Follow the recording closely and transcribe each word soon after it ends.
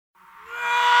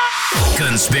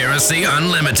Conspiracy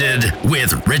Unlimited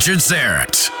with Richard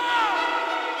Syrett.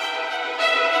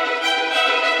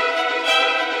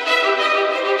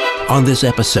 On this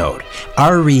episode,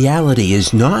 our reality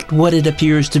is not what it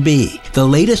appears to be. The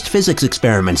latest physics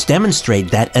experiments demonstrate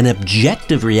that an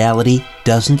objective reality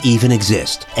doesn't even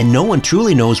exist, and no one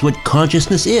truly knows what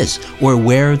consciousness is or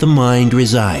where the mind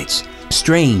resides.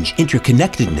 Strange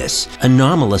interconnectedness,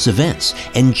 anomalous events,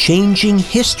 and changing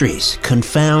histories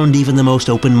confound even the most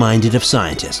open-minded of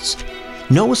scientists.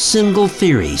 No single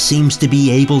theory seems to be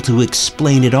able to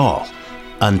explain it all,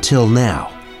 until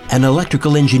now. An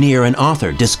electrical engineer and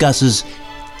author discusses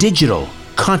digital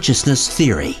consciousness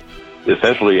theory.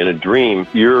 Essentially, in a dream,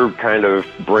 you're kind of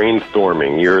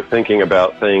brainstorming. You're thinking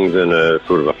about things in a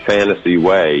sort of a fantasy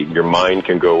way. Your mind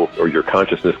can go, or your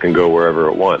consciousness can go wherever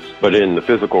it wants. But in the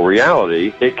physical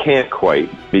reality, it can't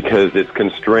quite, because it's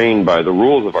constrained by the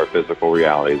rules of our physical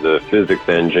reality, the physics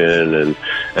engine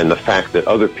and the fact that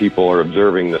other people are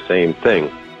observing the same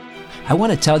thing. I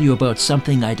want to tell you about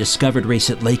something I discovered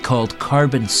recently called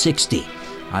carbon-60.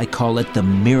 I call it the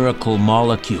miracle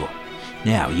molecule.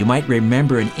 Now, you might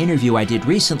remember an interview I did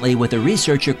recently with a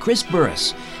researcher, Chris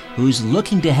Burris, who's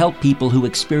looking to help people who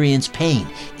experience pain,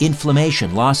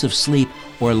 inflammation, loss of sleep,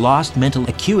 or lost mental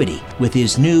acuity with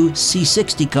his new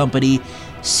C60 company,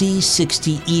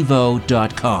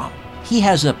 C60evo.com. He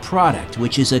has a product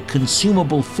which is a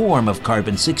consumable form of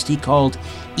carbon-60 called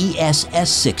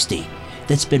ESS60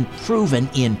 that's been proven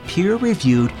in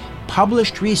peer-reviewed,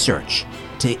 published research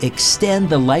to extend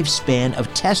the lifespan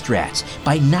of test rats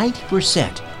by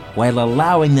 90% while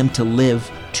allowing them to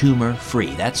live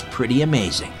tumor-free. That's pretty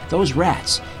amazing. Those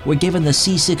rats were given the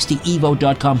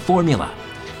C60evo.com formula.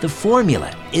 The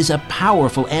formula is a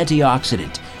powerful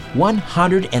antioxidant,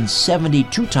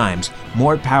 172 times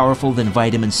more powerful than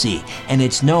vitamin C, and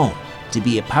it's known to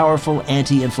be a powerful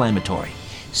anti-inflammatory.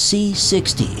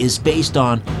 C60 is based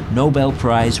on Nobel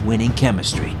Prize-winning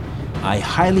chemistry. I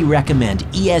highly recommend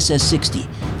ESS60.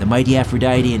 The mighty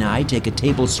Aphrodite and I take a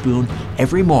tablespoon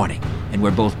every morning, and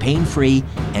we're both pain-free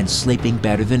and sleeping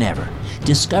better than ever.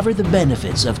 Discover the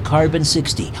benefits of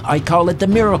carbon-60. I call it the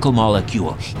miracle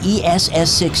molecule,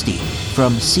 ESS60,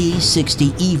 from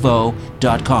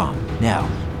C60evo.com. Now,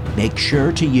 make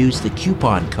sure to use the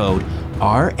coupon code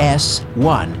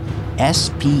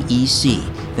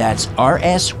RS1SPEC. That's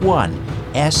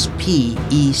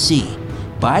RS1SPEC.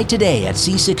 Buy today at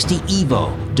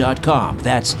C60evo.com.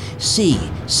 That's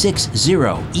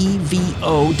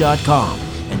C60evo.com.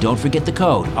 And don't forget the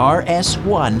code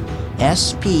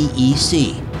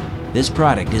RS1SPEC. This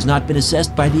product has not been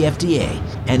assessed by the FDA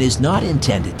and is not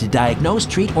intended to diagnose,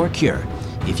 treat, or cure.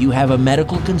 If you have a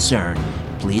medical concern,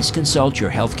 please consult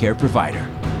your healthcare provider.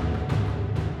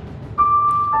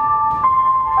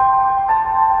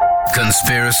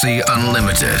 Conspiracy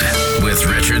Unlimited with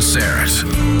Richard Syrett.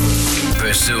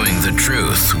 Pursuing the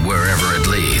truth wherever it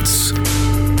leads.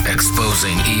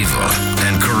 Exposing evil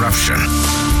and corruption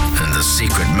and the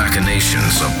secret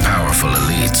machinations of powerful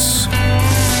elites.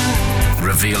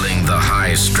 Revealing the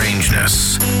high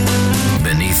strangeness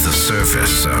beneath the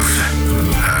surface of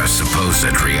our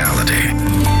supposed reality.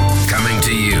 Coming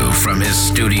to you from his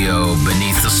studio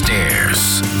beneath the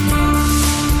stairs.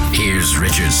 Here's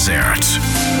Richard Syrett.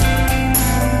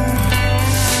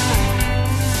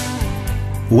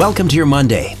 Welcome to your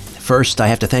Monday. First, I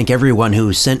have to thank everyone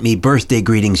who sent me birthday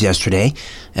greetings yesterday,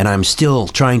 and I'm still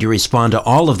trying to respond to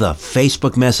all of the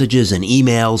Facebook messages and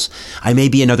emails. I may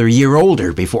be another year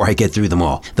older before I get through them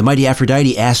all. The mighty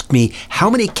Aphrodite asked me how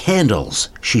many candles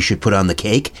she should put on the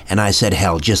cake, and I said,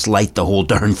 hell, just light the whole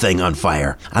darn thing on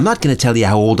fire. I'm not going to tell you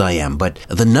how old I am, but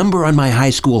the number on my high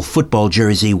school football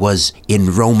jersey was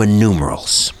in Roman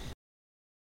numerals.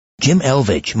 Jim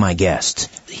Elvidge, my guest.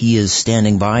 He is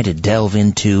standing by to delve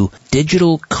into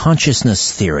digital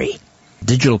consciousness theory.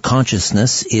 Digital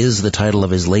consciousness is the title of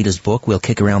his latest book. We'll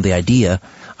kick around the idea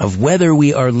of whether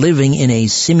we are living in a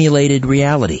simulated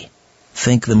reality.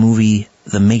 Think the movie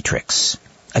The Matrix,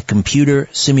 a computer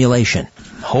simulation.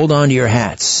 Hold on to your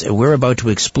hats. We're about to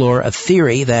explore a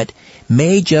theory that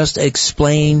may just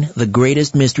explain the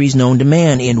greatest mysteries known to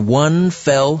man in one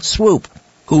fell swoop.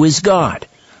 Who is God?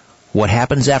 What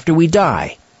happens after we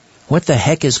die? What the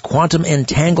heck is quantum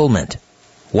entanglement?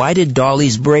 Why did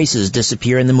Dolly's braces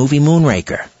disappear in the movie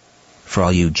Moonraker? For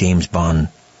all you James Bond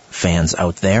fans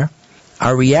out there,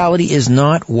 our reality is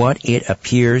not what it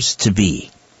appears to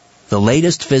be. The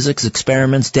latest physics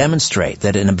experiments demonstrate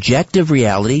that an objective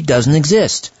reality doesn't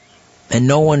exist, and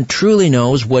no one truly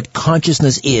knows what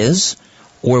consciousness is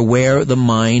or where the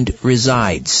mind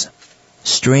resides.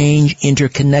 Strange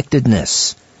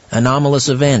interconnectedness, anomalous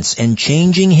events, and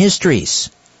changing histories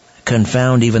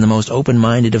confound even the most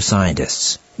open-minded of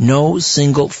scientists. No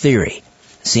single theory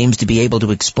seems to be able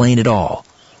to explain it all,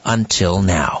 until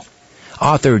now.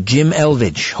 Author Jim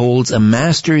Elvidge holds a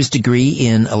master's degree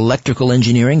in electrical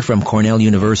engineering from Cornell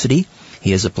University. He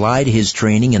has applied his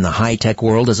training in the high-tech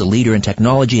world as a leader in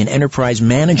technology and enterprise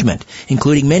management,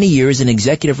 including many years in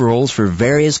executive roles for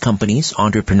various companies,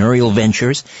 entrepreneurial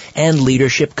ventures, and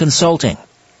leadership consulting.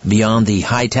 Beyond the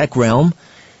high-tech realm,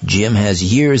 Jim has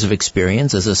years of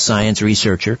experience as a science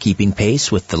researcher, keeping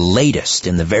pace with the latest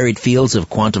in the varied fields of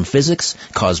quantum physics,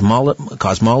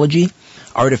 cosmology,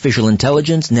 artificial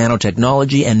intelligence,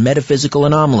 nanotechnology, and metaphysical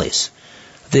anomalies.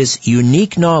 This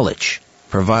unique knowledge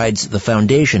provides the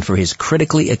foundation for his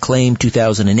critically acclaimed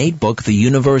 2008 book, The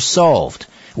Universe Solved,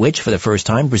 which for the first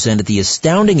time presented the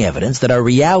astounding evidence that our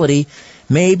reality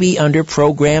may be under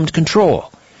programmed control.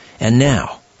 And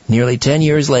now, nearly 10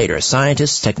 years later,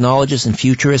 scientists, technologists, and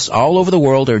futurists all over the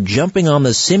world are jumping on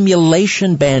the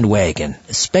simulation bandwagon,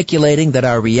 speculating that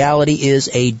our reality is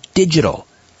a digital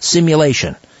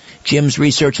simulation. Jim's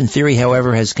research and theory,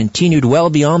 however, has continued well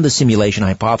beyond the simulation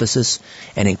hypothesis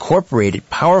and incorporated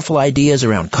powerful ideas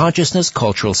around consciousness,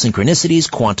 cultural synchronicities,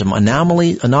 quantum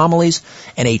anomalies,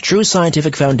 and a true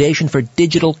scientific foundation for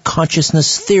digital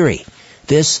consciousness theory.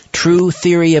 This true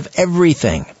theory of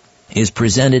everything is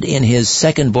presented in his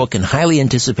second book and highly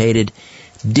anticipated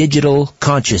Digital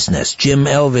Consciousness. Jim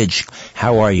Elvidge,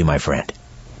 how are you, my friend?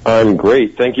 I'm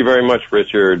great. Thank you very much,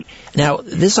 Richard. Now,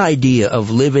 this idea of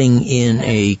living in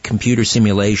a computer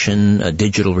simulation, a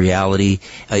digital reality,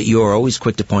 you're always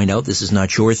quick to point out this is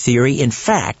not your theory. In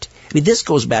fact, this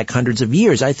goes back hundreds of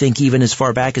years, I think even as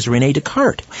far back as René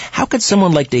Descartes. How could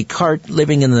someone like Descartes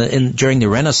living during the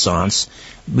Renaissance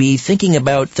be thinking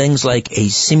about things like a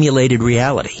simulated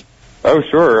reality? Oh,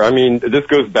 sure. I mean, this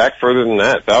goes back further than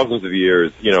that, thousands of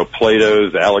years. You know,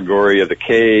 Plato's allegory of the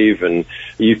cave and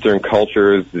Eastern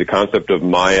cultures, the concept of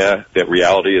Maya, that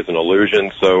reality is an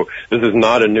illusion. So this is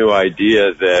not a new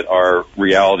idea that our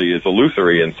reality is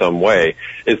illusory in some way.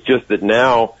 It's just that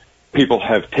now people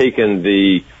have taken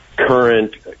the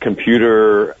current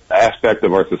computer aspect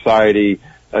of our society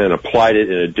and applied it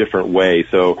in a different way.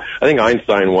 So I think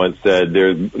Einstein once said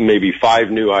there's maybe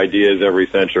 5 new ideas every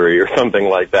century or something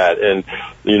like that. And,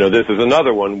 you know, this is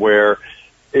another one where,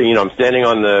 you know, I'm standing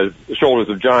on the shoulders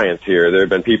of giants here. There have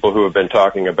been people who have been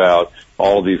talking about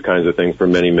all these kinds of things for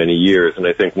many, many years. And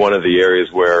I think one of the areas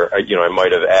where, you know, I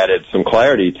might have added some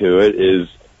clarity to it is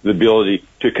the ability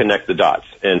to connect the dots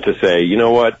and to say, you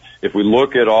know what, if we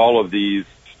look at all of these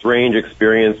strange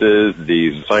experiences,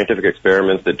 these scientific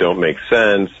experiments that don't make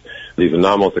sense, these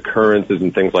anomalous occurrences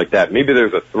and things like that, maybe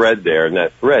there's a thread there, and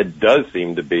that thread does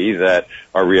seem to be that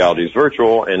our reality is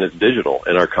virtual and it's digital,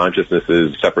 and our consciousness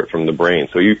is separate from the brain.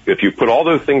 So if you put all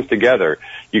those things together,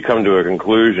 you come to a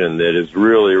conclusion that is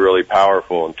really, really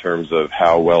powerful in terms of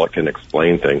how well it can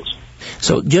explain things.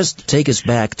 So just take us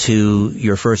back to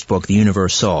your first book, The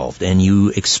Universe Solved, and you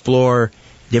explore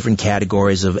different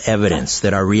categories of evidence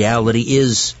that our reality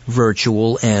is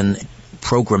virtual and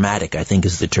programmatic, I think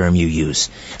is the term you use.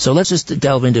 So let's just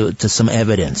delve into some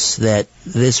evidence that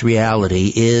this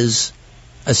reality is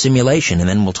a simulation, and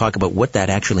then we'll talk about what that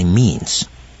actually means.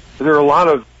 There are a lot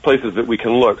of places that we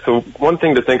can look. So one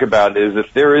thing to think about is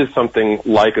if there is something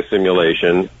like a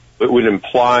simulation, it would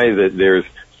imply that there's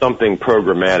something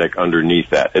programmatic underneath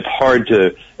that. It's hard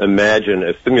to imagine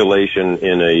a simulation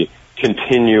in a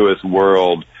continuous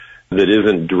world that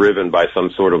isn't driven by some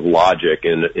sort of logic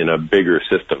in a bigger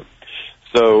system.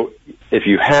 So if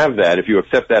you have that, if you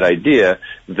accept that idea,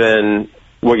 then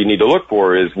what you need to look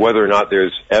for is whether or not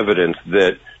there's evidence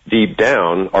that deep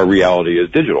down our reality is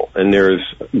digital. And there's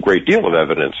a great deal of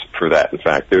evidence for that. In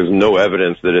fact, there's no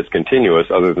evidence that it's continuous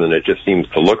other than it just seems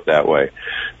to look that way.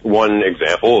 One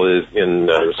example is in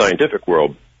the scientific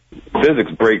world.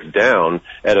 Physics breaks down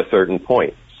at a certain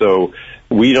point. So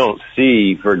we don't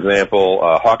see, for example,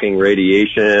 Hawking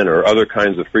radiation or other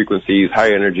kinds of frequencies,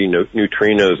 high-energy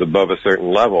neutrinos above a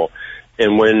certain level.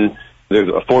 And when there's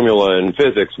a formula in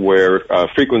physics where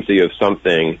frequency of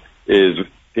something is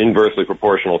inversely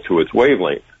proportional to its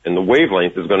wavelength, and the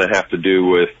wavelength is going to have to do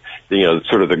with, you know,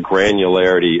 sort of the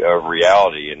granularity of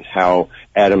reality and how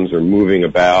atoms are moving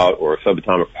about, or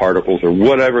subatomic particles, or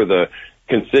whatever the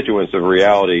constituents of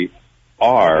reality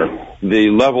are,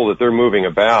 the level that they're moving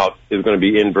about is going to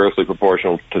be inversely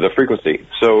proportional to the frequency.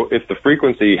 So if the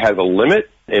frequency has a limit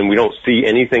and we don't see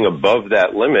anything above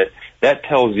that limit, that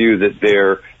tells you that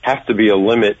there has to be a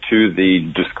limit to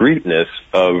the discreteness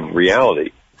of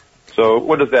reality. So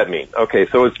what does that mean? Okay,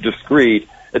 so it's discrete.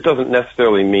 It doesn't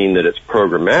necessarily mean that it's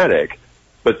programmatic,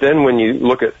 but then when you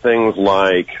look at things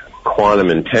like quantum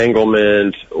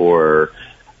entanglement or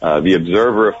the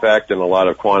observer effect and a lot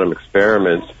of quantum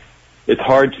experiments, it's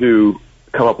hard to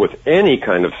come up with any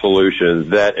kind of solution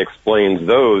that explains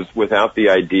those without the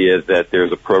idea that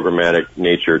there's a programmatic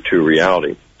nature to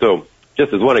reality. So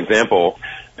just as one example,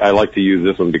 I like to use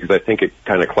this one because I think it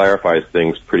kind of clarifies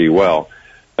things pretty well.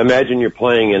 Imagine you're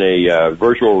playing in a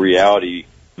virtual reality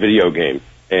video game,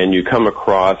 and you come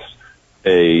across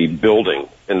a building,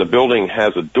 and the building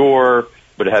has a door,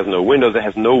 but it has no windows. It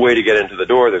has no way to get into the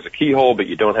door. There's a keyhole, but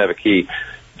you don't have a key.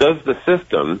 Does the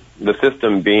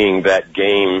system being that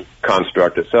game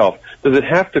construct itself, does it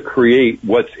have to create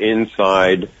what's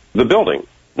inside the building?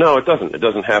 No, it doesn't. It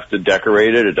doesn't have to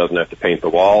decorate it. It doesn't have to paint the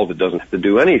walls. It doesn't have to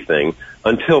do anything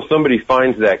until somebody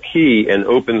finds that key and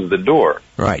opens the door.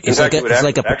 Right. It's like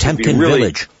a Potemkin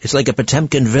village. It's like a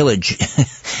Potemkin village.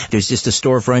 There's just a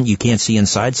storefront. You can't see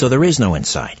inside, so there is no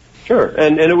inside. Sure.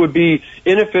 And it would be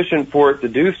inefficient for it to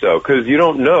do so because you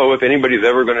don't know if anybody's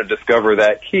ever going to discover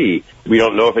that key. We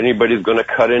don't know if anybody's going to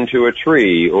cut into a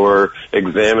tree or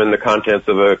examine the contents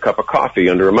of a cup of coffee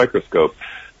under a microscope.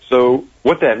 So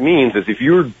what that means is if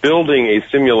you're building a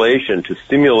simulation to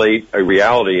simulate a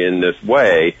reality in this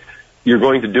way, you're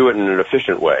going to do it in an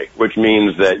efficient way, which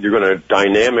means that you're going to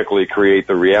dynamically create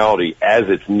the reality as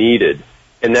it's needed.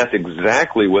 And that's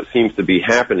exactly what seems to be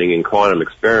happening in quantum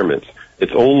experiments.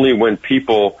 It's only when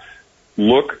people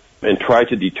look and try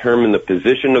to determine the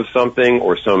position of something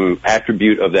or some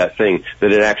attribute of that thing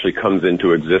that it actually comes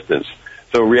into existence.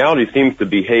 So reality seems to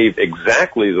behave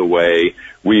exactly the way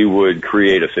we would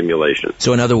create a simulation.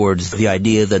 So in other words, the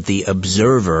idea that the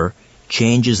observer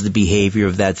changes the behavior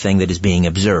of that thing that is being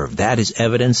observed, that is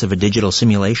evidence of a digital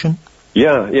simulation?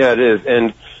 Yeah, it is.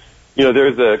 And,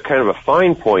 there's a kind of a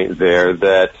fine point there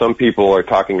that some people are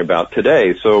talking about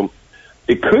today. So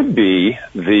it could be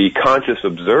the conscious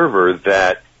observer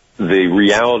that the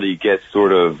reality gets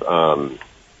sort of,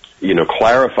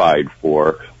 clarified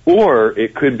for, or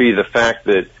it could be the fact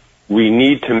that we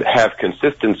need to have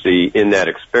consistency in that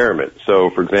experiment. So,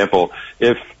 for example,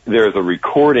 if there's a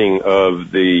recording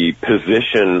of the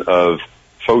position of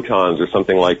photons or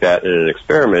something like that in an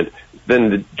experiment,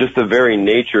 then just the very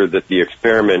nature that the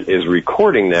experiment is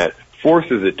recording that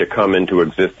forces it to come into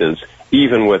existence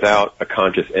even without a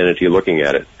conscious entity looking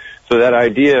at it. So that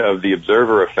idea of the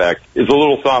observer effect is a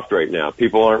little soft right now.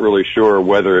 People aren't really sure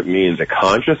whether it means a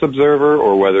conscious observer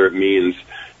or whether it means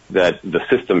that the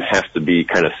system has to be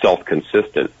kind of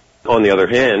self-consistent. On the other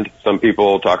hand, some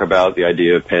people talk about the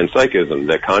idea of panpsychism,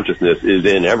 that consciousness is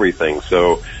in everything.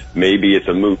 So maybe it's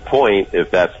a moot point,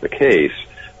 if that's the case,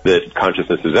 that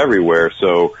consciousness is everywhere.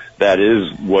 So that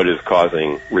is what is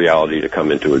causing reality to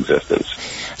come into existence.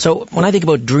 So when I think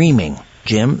about dreaming,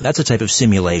 Jim, that's a type of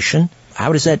simulation.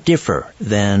 How does that differ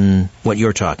than what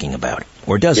you're talking about?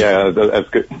 Or does it? Yeah, that's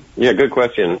good. Yeah, good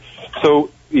question. So,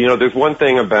 there's one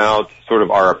thing about sort of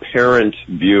our apparent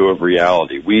view of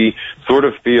reality. We sort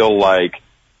of feel like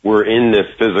we're in this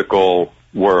physical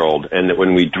world, and that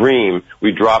when we dream,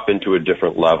 we drop into a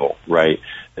different level, right?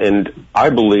 And I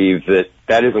believe that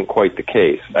that isn't quite the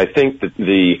case. I think that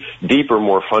the deeper,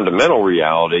 more fundamental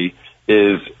reality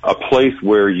is a place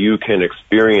where you can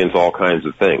experience all kinds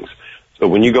of things. So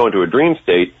when you go into a dream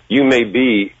state, you may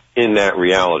be in that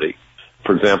reality.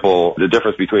 For example, the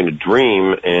difference between a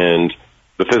dream and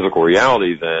the physical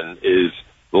reality then is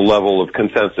the level of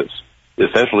consensus.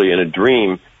 Essentially, in a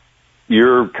dream,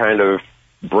 you're kind of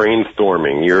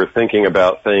brainstorming. You're thinking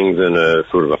about things in a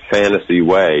sort of a fantasy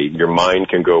way. Your mind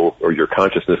can go, or your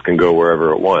consciousness can go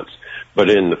wherever it wants. But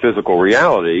in the physical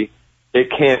reality, it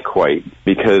can't quite,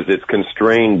 because it's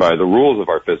constrained by the rules of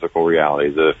our physical reality,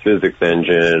 the physics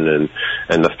engine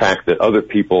and the fact that other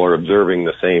people are observing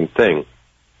the same thing.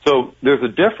 So there's a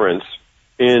difference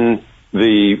in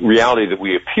the reality that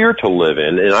we appear to live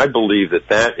in, and I believe that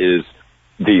that is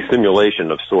the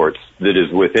simulation of sorts that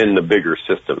is within the bigger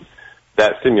system.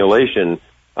 That simulation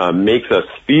makes us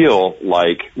feel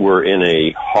like we're in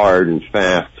a hard and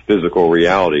fast physical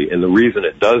reality, and the reason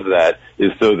it does that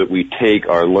is so that we take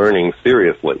our learning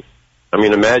seriously. I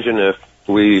mean, imagine if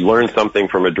we learned something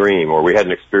from a dream, or we had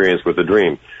an experience with a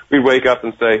dream. We'd wake up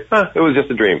and say, it was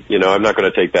just a dream. I'm not going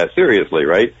to take that seriously,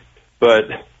 right? But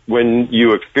when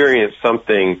you experience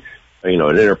something, an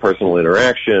interpersonal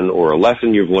interaction or a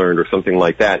lesson you've learned or something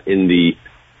like that in the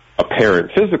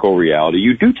apparent physical reality,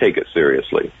 you do take it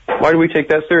seriously. Why do we take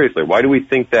that seriously? Why do we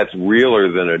think that's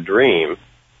realer than a dream?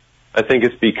 I think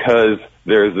it's because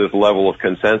there's this level of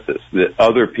consensus that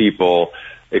other people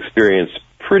experience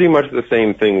pretty much the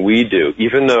same thing we do,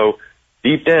 even though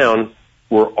deep down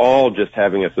we're all just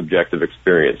having a subjective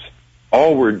experience.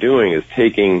 all we're doing is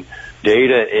taking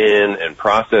data in and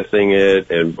processing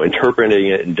it and interpreting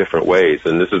it in different ways.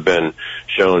 And this has been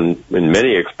shown in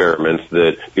many experiments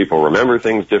that people remember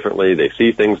things differently, they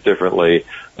see things differently.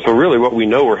 So really what we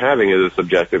know we're having is a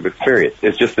subjective experience.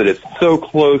 It's just that it's so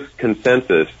close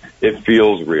consensus, it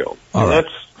feels real. All right. And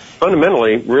that's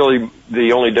fundamentally really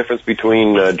the only difference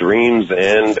between dreams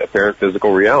and apparent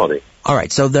physical reality. All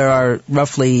right, so there are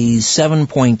roughly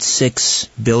 7.6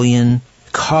 billion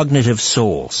cognitive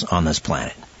souls on this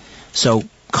planet. So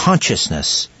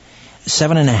consciousness,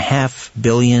 7.5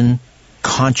 billion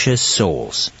conscious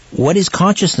souls. What is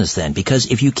consciousness then?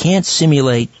 Because if you can't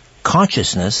simulate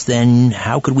consciousness, then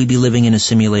how could we be living in a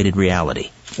simulated reality?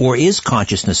 Or is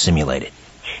consciousness simulated?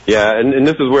 Yeah, and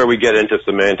this is where we get into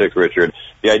semantics, Richard.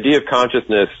 The idea of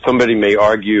consciousness, somebody may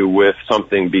argue with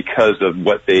something because of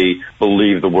what they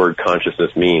believe the word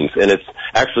consciousness means. And it's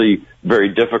actually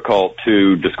very difficult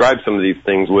to describe some of these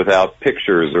things without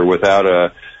pictures or without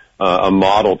a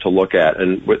model to look at.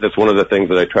 And that's one of the things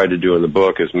that I tried to do in the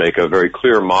book is make a very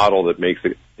clear model that makes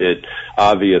it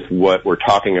obvious what we're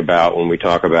talking about when we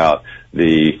talk about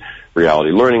the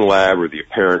Reality Learning Lab or the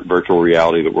apparent virtual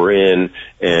reality that we're in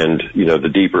and, you know, the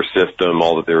deeper system,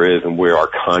 all that there is and where our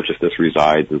consciousness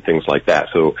resides and things like that.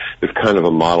 So there's kind of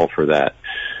a model for that.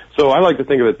 So I like to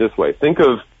think of it this way. Think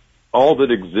of all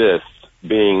that exists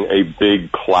being a big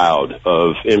cloud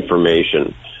of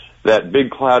information. That big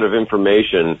cloud of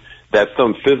information, that's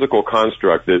some physical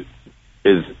construct that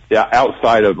is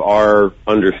outside of our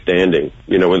understanding.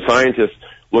 You know, when scientists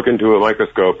look into a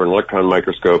microscope or an electron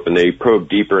microscope and they probe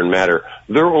deeper in matter,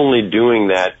 they're only doing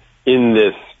that in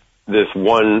this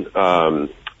one,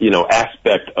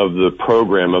 aspect of the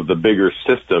program of the bigger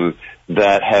system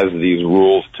that has these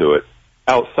rules to it.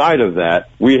 Outside of that,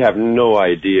 we have no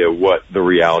idea what the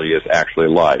reality is actually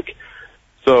like.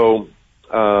 So,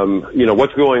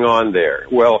 what's going on there?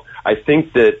 Well, I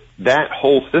think that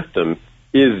whole system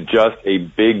is just a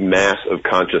big mass of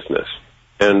consciousness.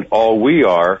 And all we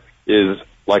are is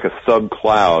like a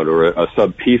sub-cloud or a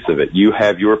sub-piece of it. You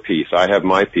have your piece. I have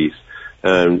my piece.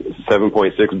 And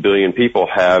 7.6 billion people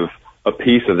have a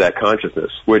piece of that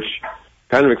consciousness, which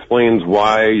kind of explains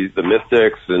why the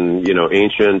mystics and,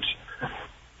 ancient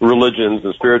religions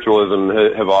and spiritualism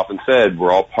have often said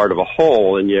we're all part of a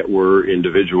whole and yet we're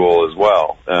individual as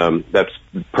well. That's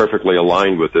perfectly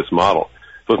aligned with this model.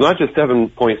 So it's not just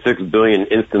 7.6 billion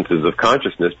instances of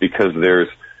consciousness because there's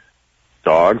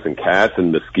dogs and cats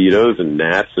and mosquitoes and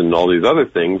gnats and all these other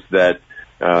things that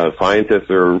scientists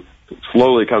are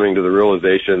slowly coming to the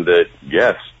realization that,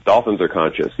 yes, dolphins are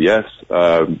conscious. Yes,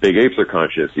 big apes are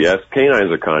conscious. Yes,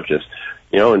 canines are conscious.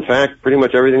 In fact, pretty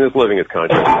much everything that's living is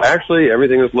conscious. Actually,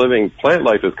 everything that's living, plant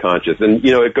life is conscious. And,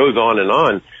 it goes on and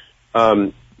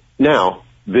on. Now,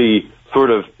 the sort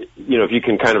of, if you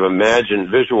can kind of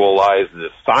visualize the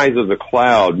size of the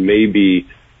cloud may be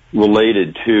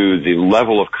related to the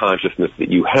level of consciousness that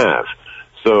you have.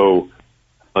 So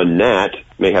a gnat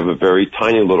may have a very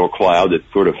tiny little cloud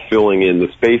that's sort of filling in the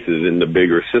spaces in the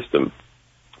bigger system.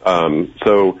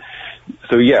 So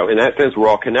yeah, in that sense, we're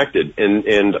all connected.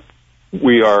 And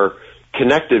we are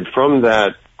connected from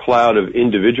that cloud of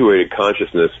individuated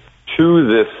consciousness to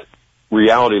this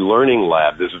reality learning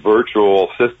lab, this virtual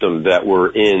system that we're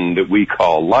in that we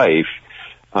call life.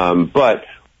 But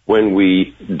when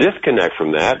we disconnect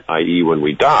from that, i.e. when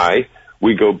we die,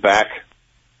 we go back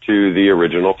to the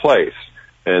original place,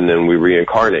 and then we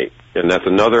reincarnate. And that's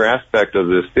another aspect of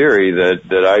this theory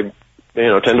that I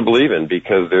tend to believe in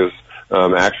because there's a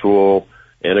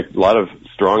lot of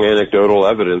strong anecdotal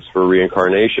evidence for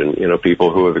reincarnation.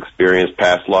 People who have experienced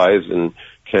past lives and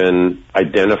can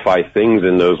identify things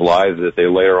in those lives that they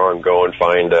later on go and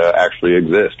find actually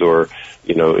exist, or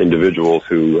individuals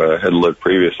who had lived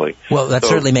previously. Well, that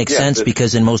certainly makes sense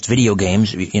because in most video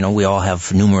games, we all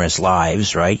have numerous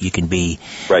lives, right? You can be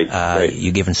right.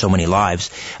 You're given so many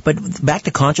lives. But back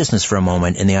to consciousness for a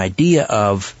moment, and the idea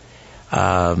of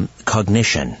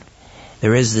cognition.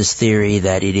 There is this theory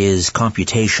that it is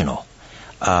computational.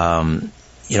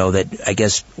 That I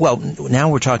guess, now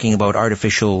we're talking about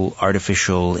artificial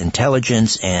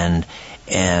intelligence and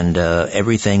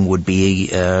everything would be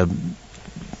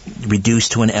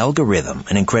reduced to an algorithm,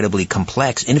 an incredibly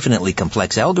complex, infinitely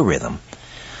complex algorithm.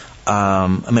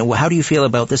 How do you feel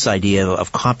about this idea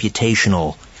of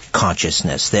computational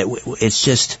consciousness? That it's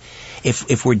just,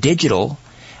 if we're digital,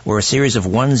 we're a series of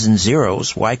ones and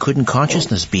zeros, why couldn't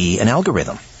consciousness be an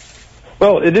algorithm?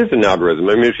 Well, it is an algorithm.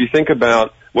 If you think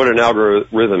about what an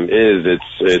algorithm is,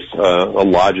 it's a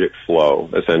logic flow,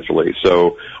 essentially.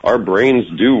 So our brains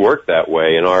do work that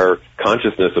way, and our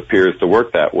consciousness appears to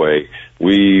work that way.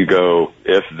 We go,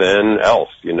 if then else,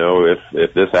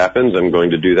 if this happens, I'm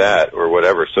going to do that, or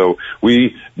whatever. So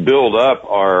we build up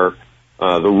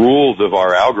the rules of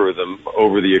our algorithm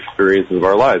over the experiences of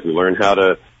our lives. We learn how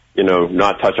to,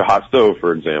 not touch a hot stove,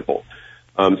 for example.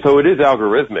 So it is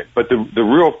algorithmic, but the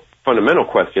real fundamental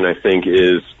question, I think,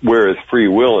 is where is free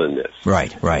will in this?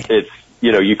 Right. It's,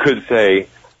 you could say,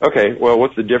 okay, well,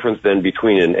 what's the difference then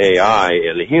between an AI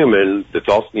and a human that's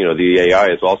also, the AI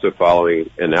is also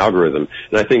following an algorithm.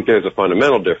 And I think there's a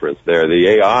fundamental difference there.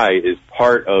 The AI is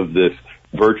part of this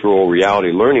virtual reality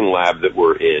learning lab that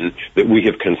we're in, that we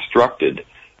have constructed.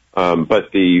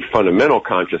 But the fundamental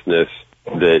consciousness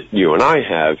that you and I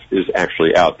have is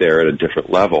actually out there at a different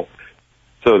level.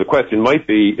 So the question might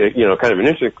be, kind of an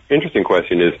interesting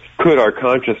question is, could our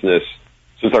consciousness,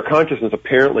 since our consciousness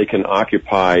apparently can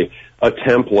occupy a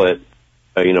template,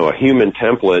 a human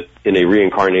template in a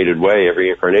reincarnated way,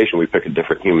 every incarnation we pick a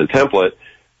different human template,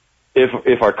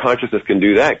 if our consciousness can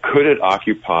do that, could it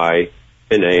occupy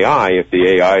an AI if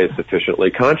the AI is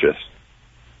sufficiently conscious?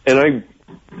 And I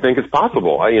think it's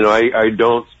possible. I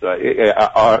don't,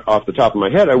 off the top of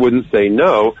my head, I wouldn't say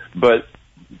no, but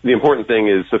the important thing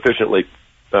is sufficiently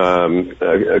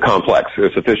complex, or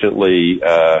sufficiently,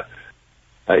 have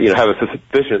a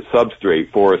sufficient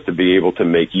substrate for us to be able to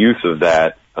make use of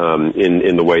that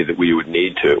in the way that we would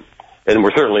need to. And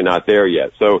we're certainly not there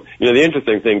yet. So, the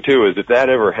interesting thing, too, is if that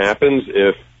ever happens,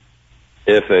 if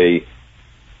a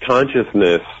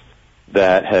consciousness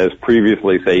that has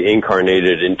previously, say,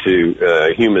 incarnated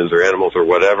into humans or animals or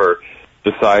whatever,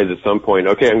 decides at some point,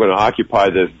 okay, I'm going to occupy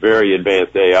this very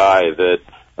advanced AI that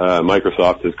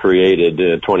Microsoft has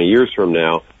created 20 years from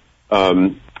now,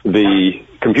 the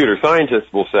computer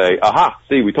scientists will say, aha,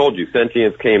 see, we told you,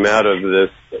 sentience came out of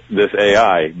this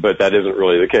AI, but that isn't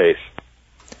really the case.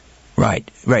 Right.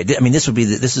 I mean, this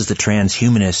is the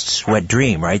transhumanist's wet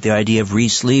dream, right? The idea of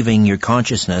resleeving your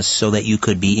consciousness so that you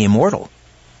could be immortal.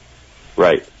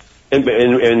 Right.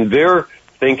 And their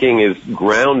thinking is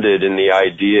grounded in the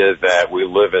idea that we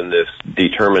live in this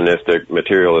deterministic,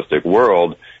 materialistic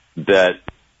world, that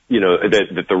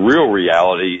that the real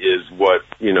reality is what,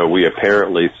 we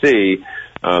apparently see,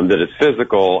 that it's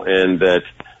physical, and that,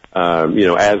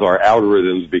 as our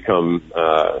algorithms become,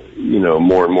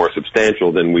 more and more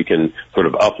substantial, then we can sort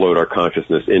of upload our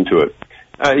consciousness into it.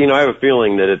 I have a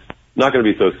feeling that it's not going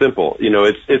to be so simple.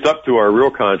 It's up to our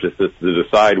real consciousness to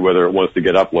decide whether it wants to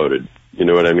get uploaded. You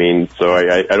know what I mean? So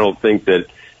I don't think that,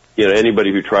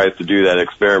 anybody who tries to do that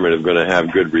experiment is going to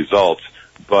have good results,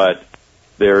 but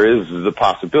there is the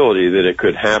possibility that it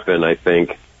could happen, I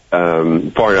think,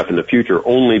 far enough in the future,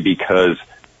 only because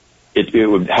it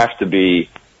would have to be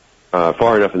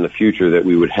far enough in the future that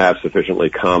we would have sufficiently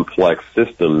complex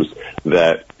systems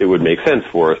that it would make sense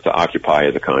for us to occupy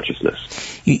as a consciousness.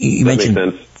 You mentioned,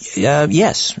 make sense?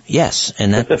 Yes,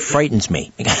 and that frightens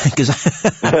me.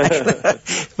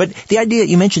 But the idea,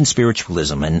 you mentioned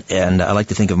spiritualism, and I like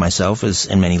to think of myself as,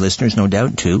 and many listeners no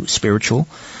doubt too, spiritual,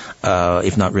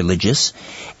 if not religious.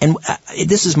 And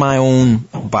this is my own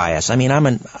bias. I mean, I'm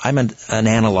an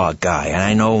analog guy, and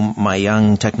I know my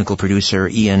young technical producer,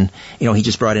 Ian, he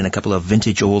just brought in a couple of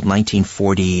vintage old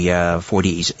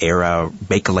 1940s era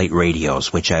Bakelite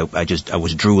radios, which I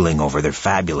was drooling over. They're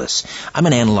fabulous. I'm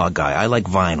an analog guy. I like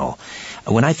vinyl.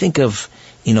 When I think of,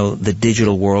 the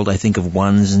digital world, I think of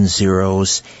ones and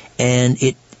zeros, and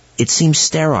it seems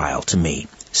sterile to me.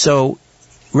 So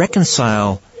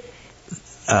reconcile.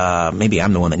 Maybe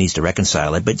I'm the one that needs to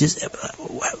reconcile it, but just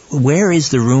where is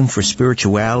the room for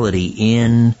spirituality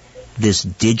in this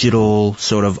digital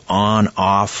sort of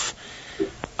on-off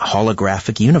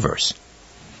holographic universe?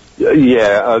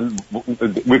 Yeah,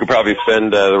 we could probably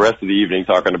spend the rest of the evening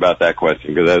talking about that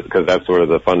question, because that's sort of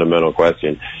the fundamental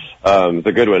question. It's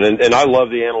a good one, and I love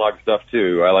the analog stuff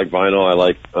too. I like vinyl, I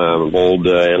like old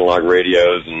analog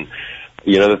radios, and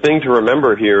the thing to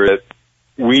remember here is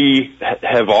we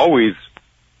have always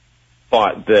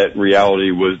thought that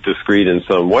reality was discrete in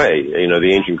some way.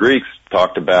 The ancient Greeks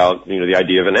talked about, the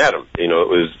idea of an atom. It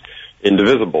was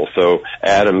indivisible. So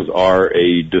atoms are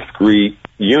a discrete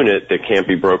unit that can't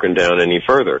be broken down any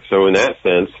further. So in that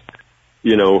sense,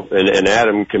 an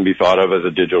atom can be thought of as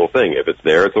a digital thing. If it's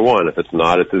there, it's a 1. If it's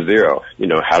not, it's a 0.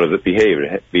 How does it behave?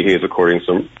 It behaves according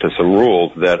to some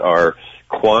rules that are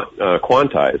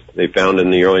quantized. They found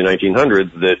in the early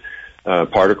 1900s that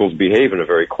particles behave in a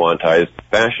very quantized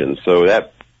fashion. So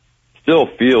that still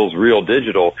feels real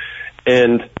digital.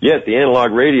 And yet the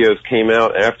analog radios came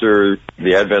out after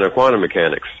the advent of quantum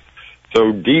mechanics.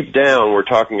 So deep down, we're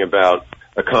talking about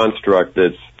a construct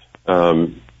that's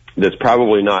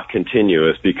probably not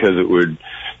continuous, because it would,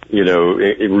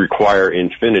 it require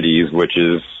infinities, which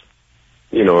is,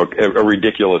 a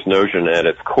ridiculous notion at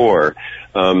its core.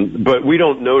 But we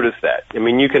don't notice that. I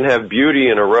mean, you can have beauty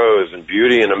in a rose and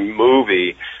beauty in a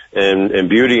movie and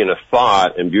beauty in a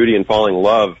thought and beauty in falling in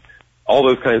love, all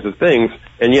those kinds of things,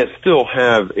 and yet still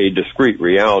have a discrete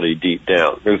reality deep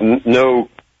down. There's no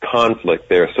conflict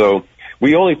there. So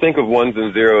we only think of ones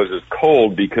and zeros as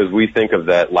cold because we think of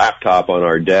that laptop on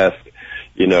our desk,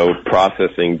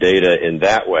 processing data in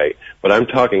that way. But I'm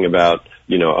talking about,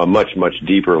 a much, much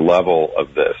deeper level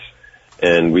of this.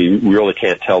 And we really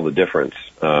can't tell the difference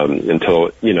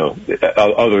until,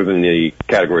 other than the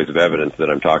categories of evidence that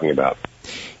I'm talking about.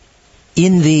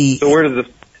 So where does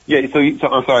this... Yeah, so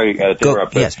I'm sorry to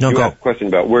interrupt. Yes, no, you go. asked a question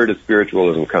about where does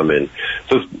spiritualism come in.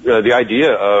 So the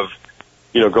idea of,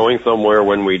 going somewhere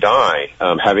when we die,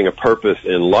 having a purpose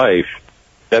in life,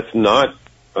 that's not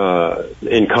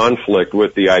in conflict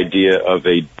with the idea of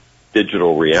a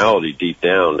digital reality deep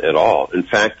down at all. In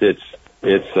fact, it's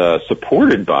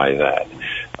supported by that.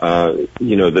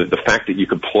 The fact that you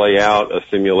could play out a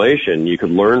simulation, you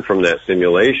could learn from that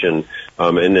simulation,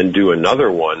 and then do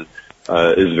another one,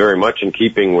 is very much in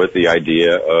keeping with the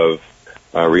idea of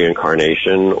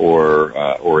reincarnation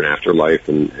or an afterlife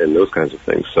and those kinds of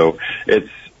things. So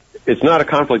it's not a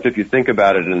conflict if you think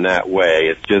about it in that way.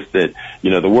 It's just that,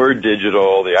 the word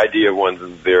digital, the idea of ones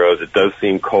and zeros, it does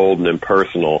seem cold and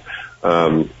impersonal.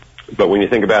 But when you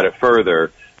think about it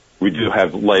further, we do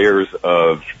have layers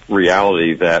of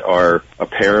reality that are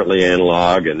apparently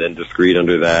analog and then discrete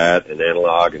under that, and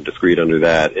analog and discrete under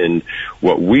that. And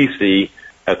what we see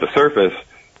at the surface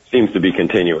seems to be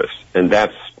continuous. And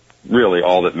that's really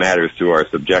all that matters to our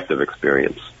subjective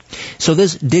experience. So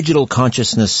this digital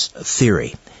consciousness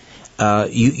theory,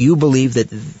 you believe that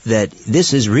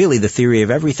this is really the theory of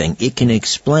everything. It can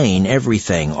explain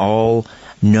everything, all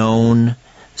known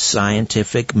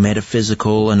scientific,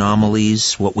 metaphysical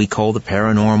anomalies, what we call the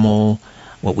paranormal,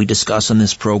 what we discuss on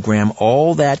this program,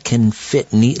 all that can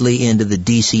fit neatly into the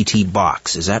DCT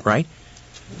box. Is that right?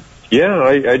 Yeah,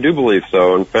 I do believe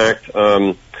so. In fact,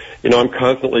 I'm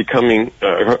constantly coming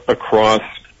across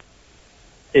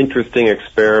interesting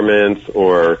experiments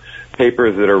or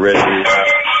papers that are written.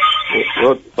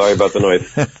 Sorry about the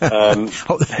noise.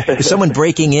 Is someone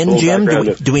breaking in, Jim?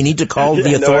 Do we need to call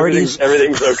the authorities? No,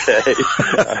 everything's okay.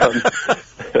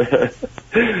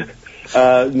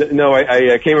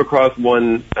 I came across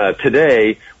one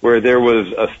today where there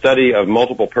was a study of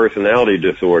multiple personality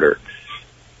disorder.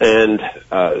 And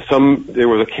there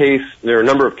are a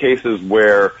number of cases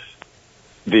where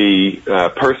the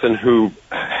person who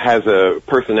has a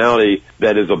personality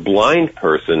that is a blind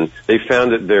person, they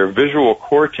found that their visual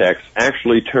cortex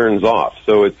actually turns off.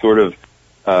 So it's sort of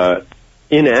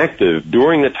inactive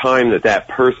during the time that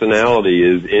personality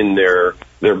is in their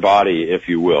body, if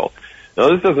you will. Now,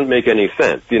 this doesn't make any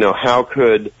sense. How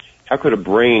could a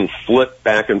brain flip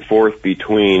back and forth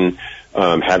between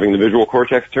having the visual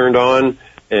cortex turned on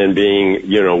and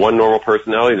being, one normal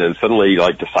personality, and then suddenly,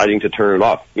 deciding to turn it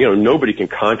off? Nobody can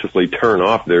consciously turn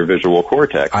off their visual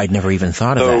cortex. I'd never even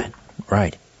thought of that.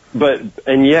 Right.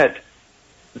 And yet,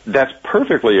 that's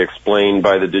perfectly explained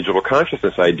by the digital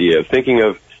consciousness idea of thinking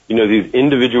of, these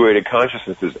individuated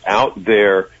consciousnesses out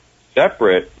there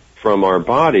separate from our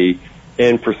body,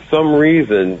 and for some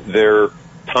reason, they're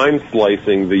time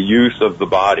slicing the use of the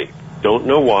body. Don't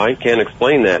know why, can't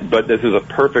explain that, but this is a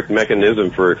perfect mechanism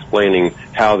for explaining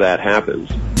how that happens.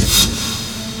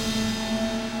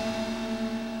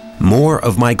 More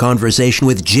of my conversation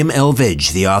with Jim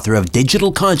Elvidge, the author of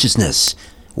Digital Consciousness,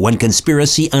 when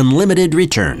Conspiracy Unlimited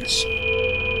returns.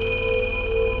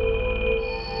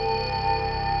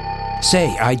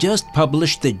 Say, I just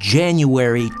published the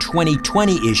January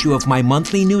 2020 issue of my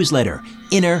monthly newsletter,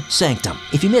 Inner Sanctum.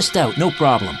 If you missed out, no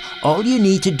problem. All you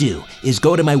need to do is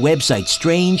go to my website,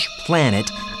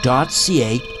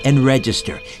 strangeplanet.ca, and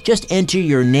register. Just enter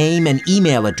your name and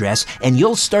email address, and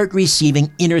you'll start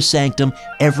receiving Inner Sanctum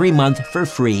every month for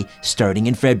free, starting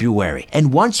in February.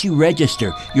 And once you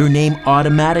register, your name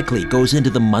automatically goes into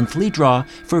the monthly draw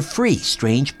for free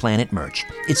Strange Planet merch.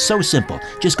 It's so simple.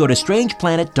 Just go to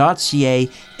strangeplanet.ca,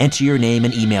 enter your name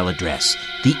and email address.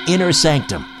 The Inner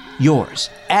Sanctum. Yours,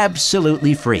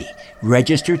 absolutely free.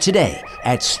 Register today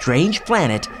at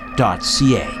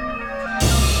strangeplanet.ca.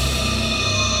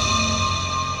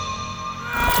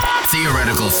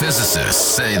 Theoretical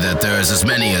physicists say that there's as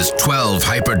many as 12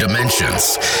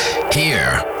 hyperdimensions.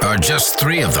 Here are just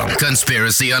 3 of them.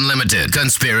 Conspiracy Unlimited,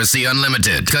 Conspiracy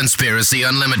Unlimited, Conspiracy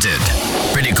Unlimited.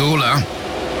 Pretty cool, huh?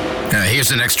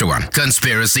 Here's an extra one.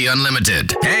 Conspiracy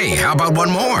Unlimited. Hey, how about one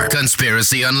more?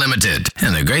 Conspiracy Unlimited.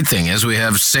 And the great thing is we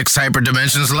have 6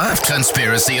 hyperdimensions left.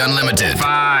 Conspiracy Unlimited.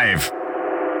 5.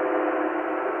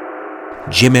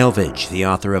 Jim Elvidge, the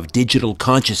author of Digital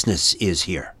Consciousness, is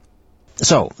here.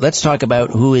 So, let's talk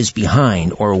about who is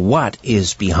behind, or what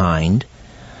is behind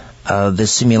the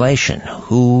simulation.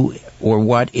 Who or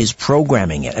what is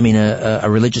programming it? I mean, a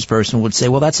religious person would say,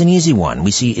 well, that's an easy one.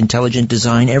 We see intelligent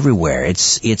design everywhere.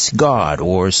 It's God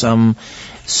or some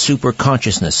super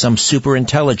consciousness, some super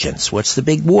intelligence. What's the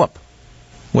big whoop?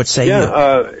 What say you?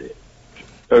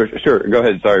 Sure. Go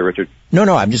ahead. Sorry, Richard.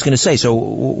 No, I'm just going to say, so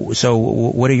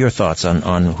what are your thoughts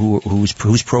on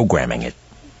who's programming it?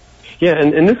 Yeah,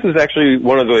 and this is actually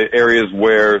one of the areas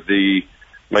where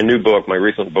my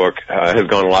recent book, has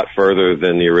gone a lot further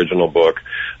than the original book.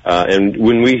 And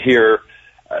when we hear,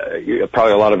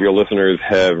 probably a lot of your listeners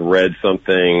have read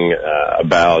something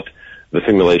about the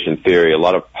simulation theory. A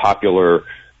lot of popular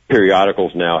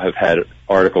periodicals now have had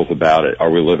articles about it. Are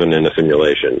we living in a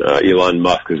simulation? Elon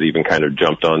Musk has even kind of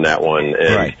jumped on that one.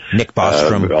 And, right. Nick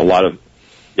Bostrom. a lot of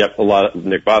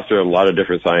Nick Bostrom, a lot of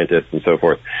different scientists and so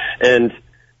forth. And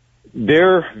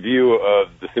their view of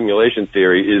the simulation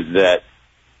theory is that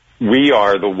we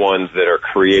are the ones that are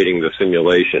creating the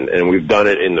simulation, and we've done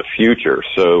it in the future.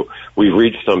 So we've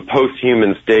reached some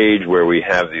post-human stage where we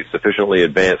have these sufficiently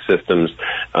advanced systems,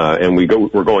 and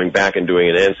we're going back and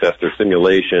doing an ancestor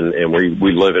simulation, and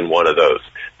we live in one of those.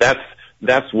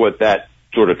 That's what that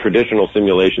sort of traditional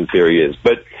simulation theory is.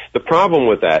 But the problem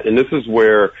with that, and this is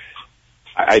where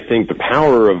I think the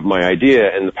power of my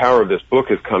idea and the power of this book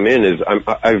has come in, is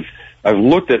I've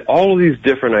looked at all of these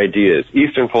different ideas: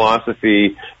 Eastern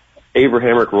philosophy,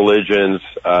 Abrahamic religions,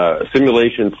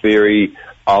 simulation theory,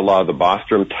 a la the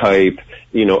Bostrom type,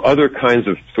 other kinds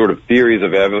of sort of theories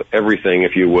of everything,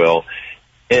 if you will,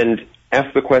 and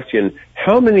ask the question,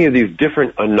 how many of these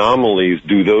different anomalies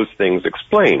do those things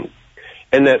explain?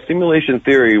 And that simulation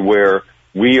theory, where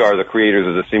we are the creators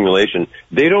of the simulation,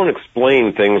 they don't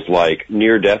explain things like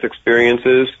near-death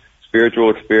experiences, spiritual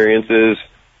experiences,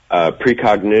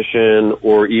 precognition,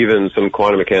 or even some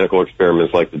quantum mechanical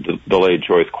experiments like the delayed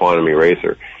choice quantum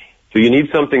eraser. So you need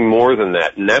something more than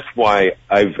that, and that's why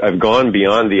I've gone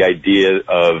beyond the idea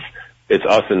of it's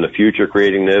us in the future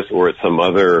creating this, or it's some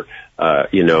other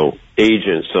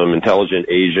agent, some intelligent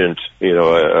agent,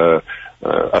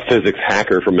 a physics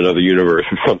hacker from another universe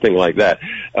or something like that.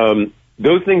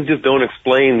 Those things just don't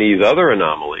explain these other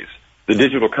anomalies. The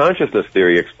digital consciousness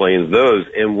theory explains those,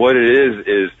 and what it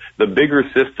is the bigger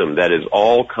system that is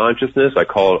all consciousness. I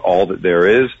call it all that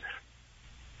there is.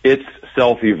 It's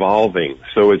self-evolving,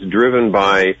 so it's driven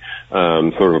by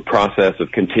sort of a process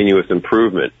of continuous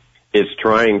improvement. It's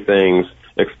trying things,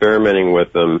 experimenting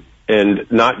with them, and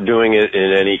not doing it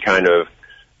in any kind of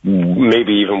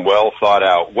maybe even well thought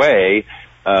out way.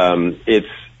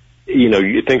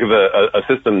 You think of a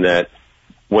system that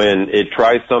when it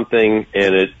tries something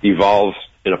and it evolves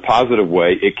in a positive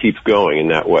way, it keeps going in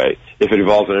that way. If it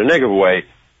evolves in a negative way,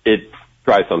 it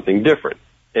tries something different,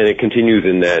 and it continues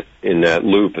in that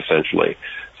loop essentially.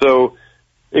 So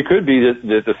it could be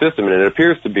that the system, and it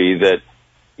appears to be that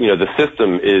the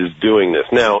system is doing this.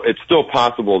 Now, it's still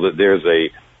possible that there's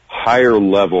a higher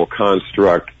level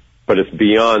construct, but it's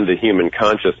beyond the human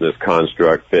consciousness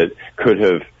construct that could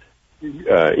have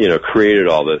created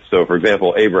all this. So, for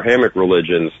example, Abrahamic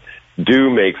religions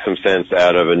do make some sense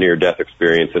out of a near-death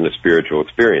experience and a spiritual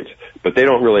experience, but they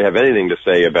don't really have anything to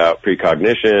say about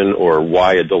precognition or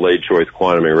why a delayed choice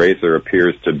quantum eraser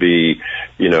appears to be,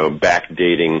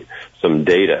 backdating some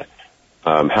data.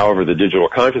 However, the digital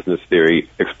consciousness theory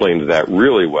explains that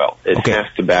really well. It has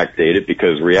to backdate it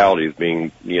because reality is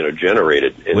being,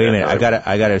 generated. Wait a minute,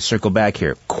 I gotta circle back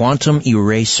here. Quantum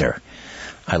eraser.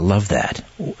 I love that.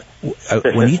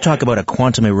 When you talk about a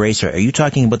quantum eraser, are you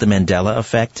talking about the Mandela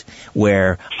effect,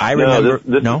 where I remember...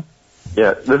 No?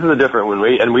 Yeah, this is a different one,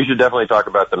 and we should definitely talk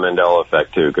about the Mandela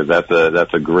effect too, because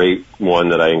that's a great one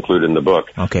that I include in the book.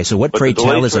 Okay, so what, pray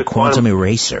tell, is a quantum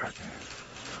eraser?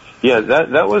 Yeah,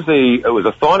 that was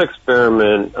a thought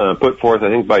experiment put forth, I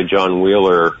think, by John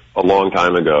Wheeler a long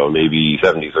time ago, maybe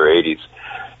 70s or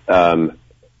 80s,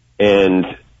 and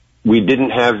we didn't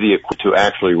have the equipment to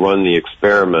actually run the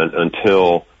experiment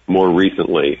until more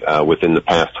recently, within the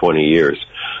past 20 years.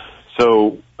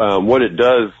 So what it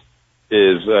does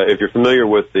is, if you're familiar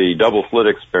with the double slit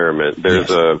experiment, there's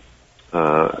a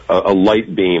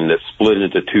light beam that's split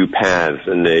into two paths,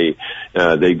 and they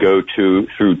go through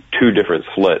two different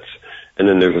slits, and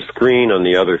then there's a screen on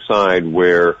the other side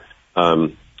where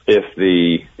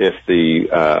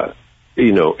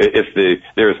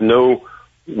there's no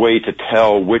way to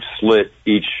tell which slit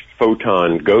each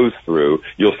photon goes through,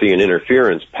 you'll see an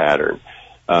interference pattern.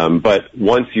 But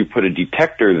once you put a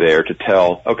detector there to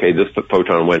tell, okay, this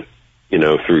photon went,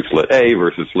 through slit A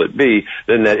versus slit B,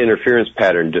 then that interference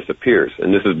pattern disappears.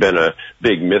 And this has been a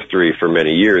big mystery for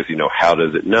many years. How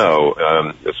does it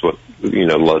know? That's what,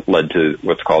 led to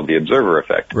what's called the observer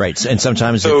effect. Right. And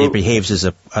sometimes it behaves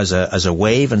as a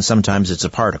wave, and sometimes it's a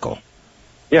particle.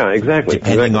 Yeah, exactly.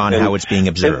 Depending on how it's being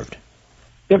observed.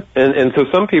 Yep. And so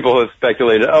some people have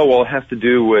speculated, it has to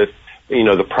do with,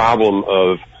 the problem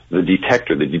of the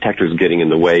detector. The detector is getting in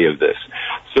the way of this.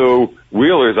 So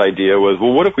Wheeler's idea was,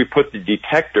 well, what if we put the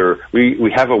detector,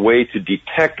 we have a way to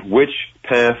detect which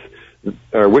path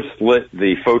or which slit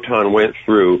the photon went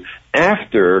through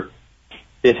after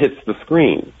it hits the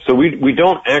screen. So we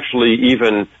don't actually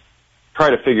even try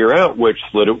to figure out which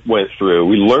slit it went through.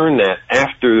 We learn that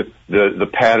after the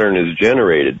pattern is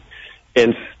generated.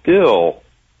 And still,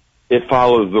 it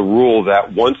follows the rule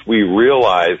that once we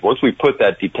put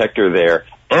that detector there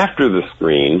after the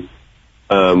screen,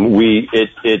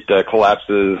 it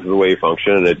collapses the wave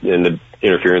function and the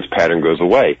interference pattern goes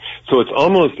away. So it's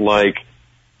almost like,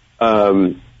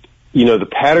 the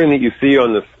pattern that you see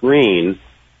on the screen,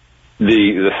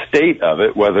 the state of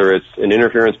it, whether it's an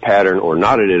interference pattern or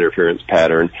not an interference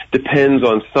pattern, depends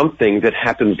on something that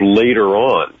happens later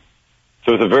on.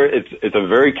 So it's a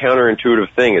very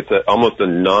counterintuitive thing. It's almost a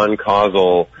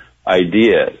non-causal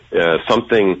idea.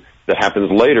 Something that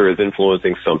happens later is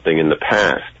influencing something in the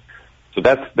past. So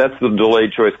that's the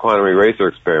delayed choice quantum eraser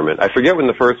experiment. I forget when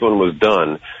the first one was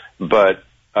done, but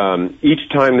each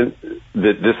time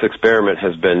that this experiment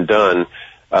has been done,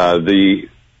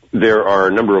 there are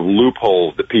a number of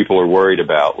loopholes that people are worried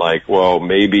about, like, well,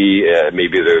 maybe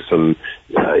there's some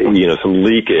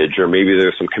leakage, or maybe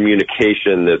there's some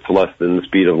communication that's less than the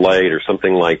speed of light, or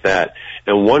something like that.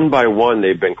 And one by one,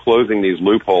 they've been closing these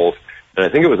loopholes. And I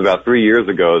think it was about 3 years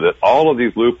ago that all of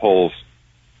these loopholes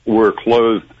were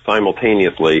closed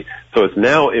simultaneously. So it's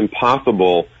now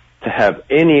impossible to have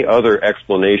any other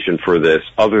explanation for this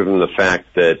other than the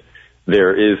fact that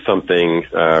there is something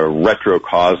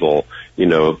retrocausal,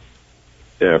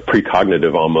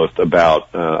 precognitive almost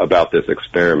about this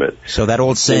experiment. So that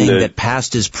old saying that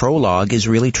past is prologue is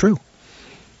really true.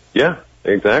 Yeah,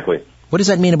 exactly. What does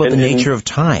that mean about the nature of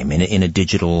time in a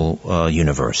digital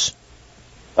universe?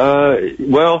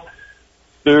 Well,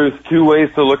 there's two ways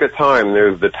to look at time.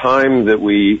 There's the time that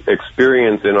we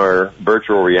experience in our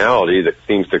virtual reality that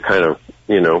seems to kind of,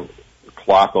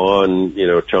 clock on,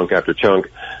 chunk after chunk.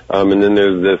 And then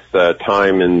there's this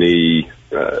time in the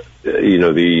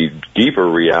deeper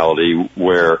reality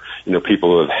where,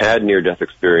 people who have had near-death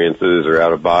experiences or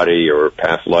out-of-body or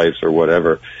past lives or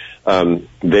whatever,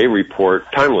 they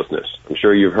report timelessness. I'm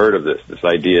sure you've heard of this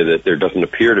idea that there doesn't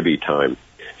appear to be time.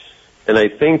 And I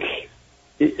think,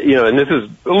 and this is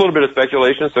a little bit of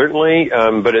speculation, certainly,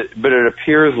 but it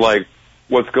appears like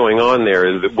what's going on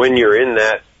there is that when you're in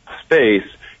that space,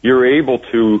 you're able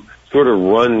to sort of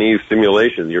run these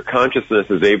simulations. Your consciousness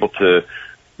is able to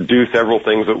do several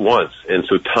things at once, and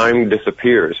so time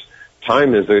disappears.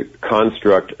 Time is a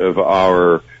construct of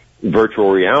our virtual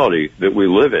reality that we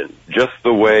live in, just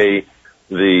the way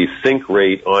the sync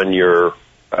rate on your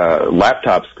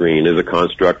laptop screen is a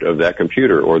construct of that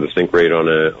computer, or the sync rate on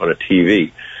a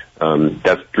TV.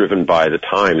 That's driven by the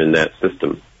time in that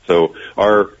system. So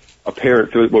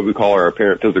what we call our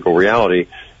apparent physical reality,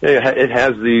 it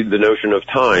has the notion of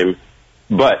time,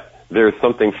 but there's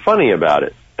something funny about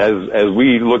it. As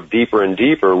we look deeper and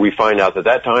deeper, we find out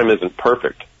that time isn't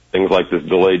perfect. Things like this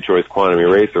delayed choice quantum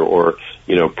eraser, or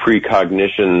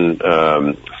precognition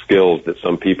skills that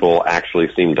some people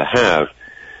actually seem to have,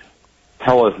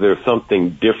 tell us there's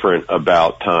something different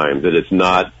about time, that it's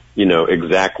not,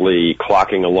 exactly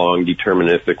clocking along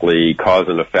deterministically, cause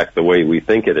and effect the way we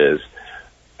think it is.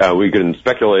 We can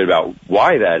speculate about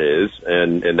why that is,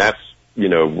 and that's,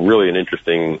 really an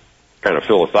interesting kind of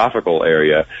philosophical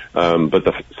area. But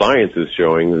the science is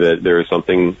showing that there is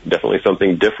definitely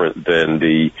something different than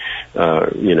the,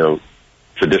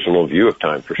 traditional view of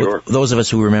time, for sure. Those of us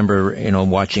who remember,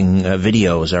 watching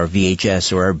videos, our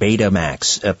VHS or our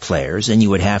Betamax players, and you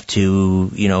would have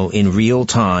to, in real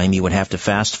time, you would have to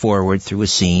fast forward through a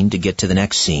scene to get to the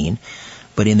next scene.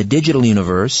 But in the digital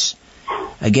universe,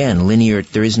 again,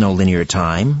 there is no linear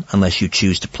time unless you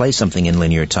choose to play something in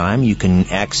linear time. You can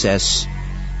access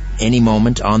any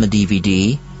moment on the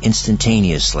DVD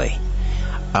instantaneously.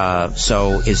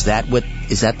 So is that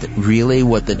really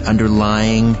what the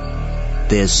underlying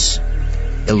this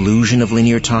illusion of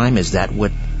linear time? Is that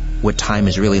what time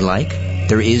is really like?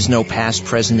 There is no past,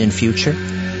 present, and future?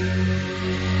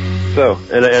 So,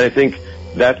 and I think,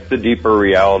 That's the deeper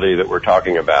reality that we're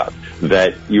talking about,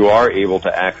 that you are able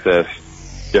to access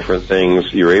different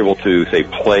things. You're able to, say,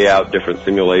 play out different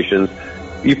simulations.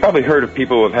 You've probably heard of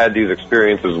people who have had these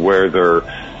experiences where they're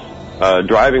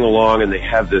driving along and they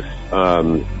have this,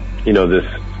 this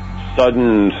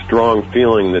sudden, strong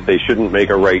feeling that they shouldn't make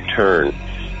a right turn,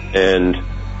 and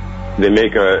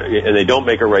they don't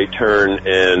make a right turn,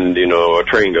 and a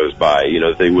train goes by,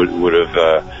 they would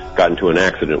have gotten to an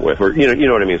accident with, or you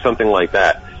know what I mean, something like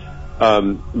that.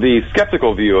 The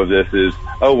skeptical view of this is,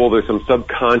 there's some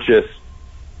subconscious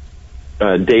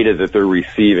data that they're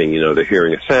receiving. They're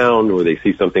hearing a sound, or they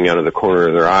see something out of the corner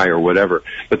of their eye, or whatever.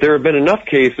 But there have been enough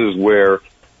cases where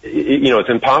it's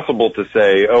impossible to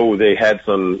say, they had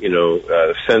some,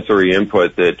 sensory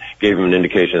input that gave them an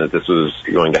indication that this was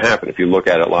going to happen. If you look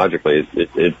at it logically,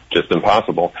 it's just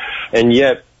impossible. And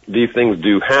yet, these things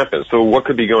do happen. So what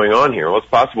could be going on here? Well, it's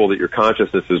possible that your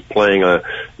consciousness is playing a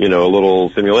little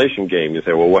simulation game. You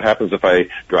say, well, what happens if I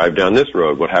drive down this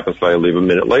road? What happens if I leave a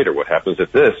minute later? What happens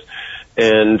if this?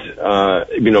 And,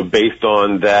 based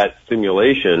on that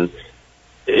simulation,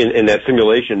 in that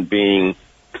simulation being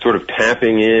sort of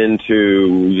tapping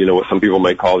into, what some people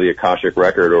might call the Akashic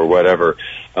record or whatever,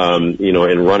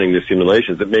 and running the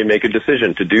simulations, it may make a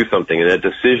decision to do something. And that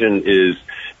decision is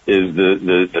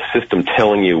the system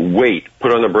telling you, wait,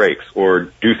 put on the brakes,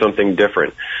 or do something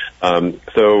different.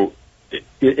 So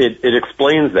it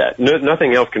explains that.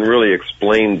 Nothing else can really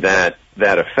explain that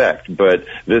effect, but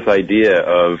this idea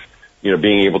of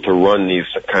being able to run these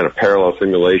kind of parallel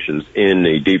simulations in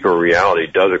a deeper reality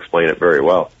does explain it very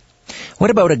well. What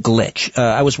about a glitch?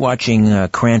 I was watching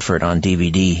Cranford on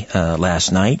DVD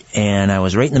last night, and I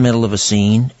was right in the middle of a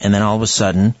scene, and then all of a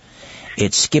sudden,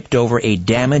 it skipped over a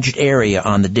damaged area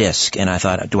on the disc, and I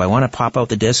thought, do I want to pop out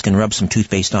the disc and rub some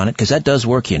toothpaste on it? Because that does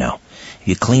work, If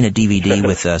you clean a DVD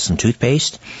with some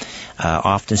toothpaste,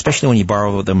 often, especially when you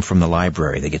borrow them from the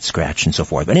library, they get scratched and so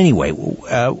forth. But anyway,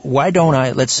 why don't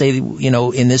I, let's say,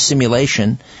 in this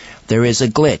simulation, there is a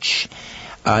glitch.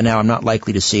 Now, I'm not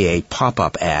likely to see a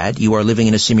pop-up ad. You are living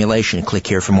in a simulation. Click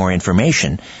here for more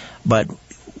information. But,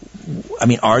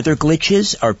 are there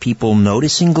glitches? Are people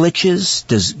noticing glitches?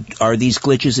 Are these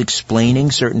glitches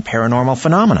explaining certain paranormal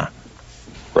phenomena?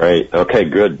 Right. Okay,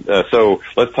 good. So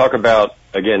let's talk about,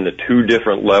 again, the two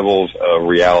different levels of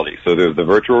reality. So there's the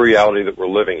virtual reality that we're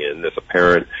living in, this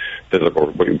apparent physical,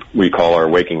 what we call our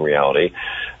waking reality.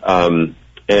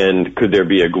 And could there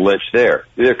be a glitch there?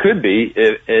 There could be,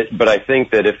 but I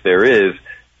think that if there is,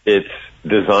 it's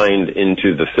designed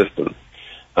into the system.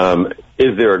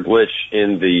 Is there a glitch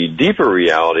in the deeper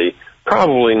reality?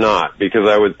 Probably not, because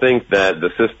I would think that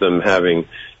the system, having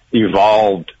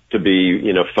evolved to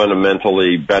be,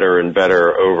 fundamentally better and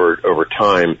better over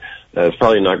time, is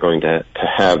probably not going to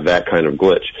have that kind of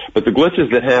glitch. But the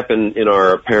glitches that happen in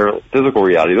our apparent physical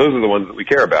reality, those are the ones that we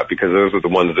care about, because those are the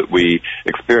ones that we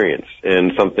experience.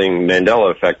 And something,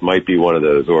 Mandela effect might be one of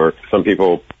those, or some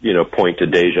people, point to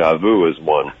deja vu as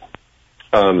one.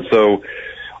 So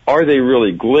are they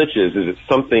really glitches? Is it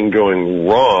something going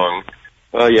wrong?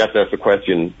 You have to ask the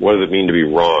question, what does it mean to be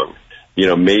wrong?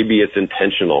 Maybe it's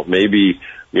intentional. Maybe,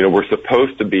 we're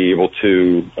supposed to be able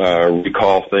to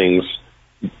recall things,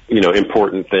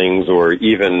 important things, or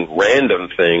even random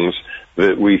things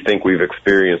that we think we've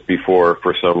experienced before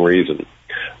for some reason.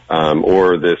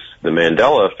 Or the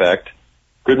Mandela effect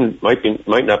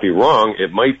might not be wrong.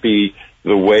 It might be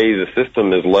the way the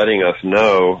system is letting us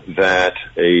know that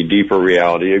a deeper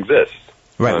reality exists.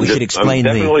 Right, we should explain.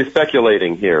 I'm definitely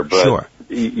speculating here, but sure.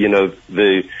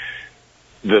 The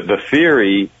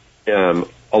theory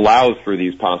allows for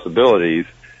these possibilities.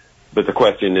 But the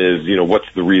question is, what's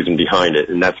the reason behind it?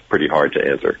 And that's pretty hard to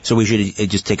answer. So we should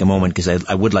just take a moment, because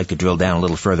I would like to drill down a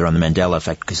little further on the Mandela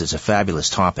effect, because it's a fabulous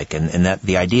topic. And that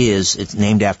the idea is it's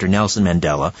named after Nelson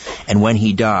Mandela. And when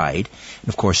he died, and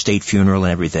of course, state funeral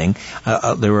and everything,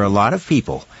 there were a lot of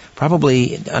people,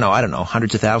 probably, I don't know,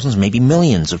 hundreds of thousands, maybe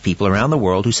millions of people around the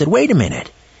world who said, wait a minute,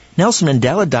 Nelson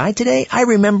Mandela died today? I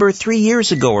remember 3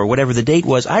 years ago, or whatever the date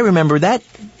was. I remember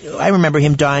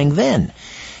him dying then.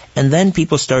 And then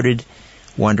people started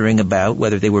wondering about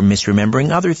whether they were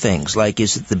misremembering other things, like,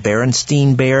 is it the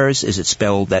Berenstain Bears? Is it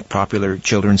spelled, that popular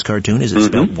children's cartoon? Is it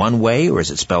spelled one way, or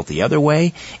is it spelled the other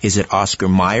way? Is it Oscar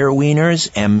Mayer Wieners,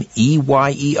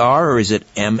 M-E-Y-E-R, or is it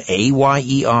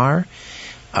M-A-Y-E-R?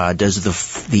 Does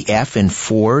the F in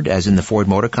Ford, as in the Ford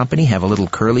Motor Company, have a little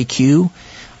curly Q,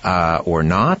 or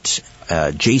not?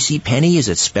 J.C. Penney, is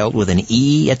it spelled with an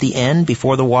E at the end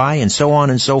before the Y, and so on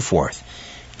and so forth?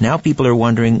 Now people are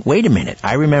wondering, wait a minute,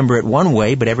 I remember it one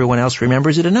way, but everyone else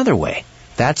remembers it another way.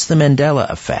 That's the Mandela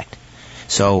effect.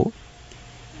 So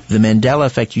the Mandela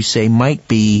effect, you say, might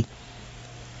be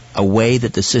a way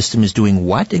that the system is doing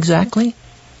what exactly?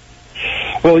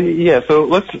 Well, yeah, so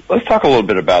let's talk a little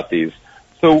bit about these.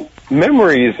 So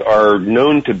memories are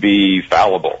known to be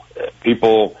fallible.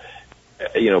 People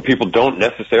don't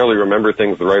necessarily remember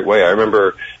things the right way. I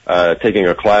remember taking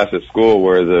a class at school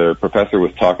where the professor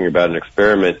was talking about an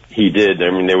experiment he did.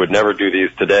 I mean, they would never do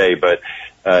these today, but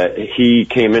he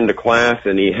came into class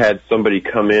and he had somebody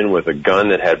come in with a gun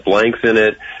that had blanks in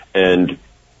it and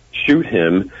shoot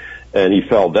him, and he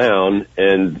fell down.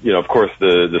 And, of course,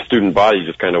 the student body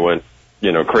just kind of went,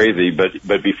 crazy.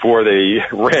 But before they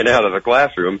ran out of the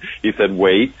classroom, he said,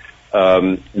 wait,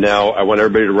 now I want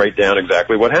everybody to write down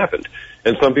exactly what happened.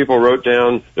 And some people wrote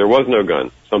down there was no gun.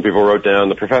 Some people wrote down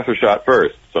the professor shot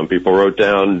first. Some people wrote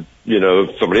down,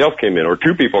 somebody else came in or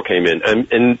two people came in.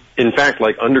 And in fact,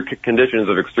 like under conditions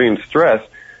of extreme stress,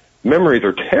 memories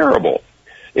are terrible.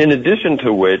 In addition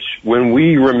to which, when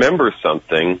we remember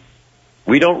something,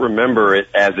 we don't remember it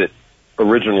as it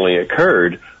originally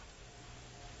occurred.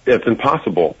 It's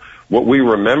impossible. What we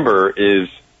remember is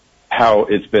how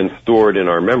it's been stored in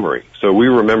our memory. So we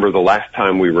remember the last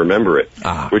time we remember it,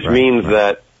 which means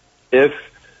that if,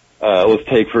 let's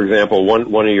take, for example,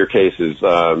 one of your cases,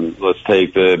 let's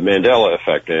take the Mandela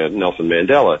effect, Nelson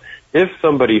Mandela. If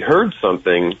somebody heard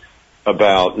something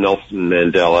about Nelson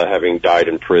Mandela having died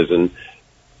in prison,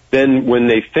 then when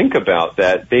they think about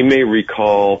that, they may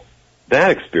recall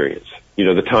that experience.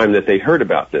 The time that they heard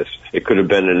about this. It could have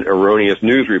been an erroneous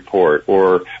news report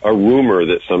or a rumor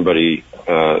that somebody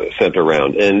sent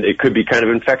around, and it could be kind of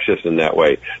infectious in that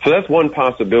way. So that's one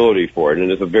possibility for it,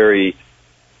 and it's a very,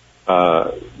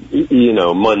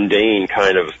 mundane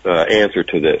kind of answer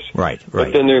to this. Right.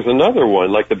 But then there's another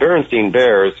one, like the Berenstain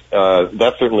Bears.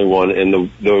 That's certainly one,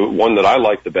 and the one that I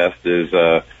like the best is,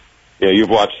 you've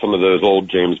watched some of those old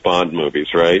James Bond movies,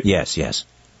 right? Yes.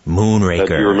 Moonraker.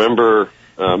 Do you remember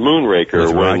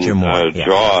Moonraker when Moore.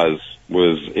 Jaws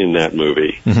was in that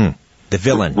movie? Mm-hmm. The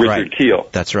villain, Richard Kiel.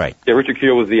 That's right. Yeah, Richard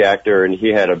Kiel was the actor, and he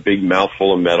had a big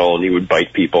mouthful of metal, and he would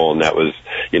bite people, and that was,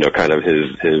 kind of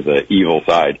his evil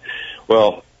side.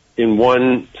 Well, in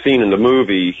one scene in the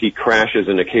movie, he crashes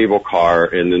in a cable car,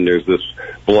 and then there's this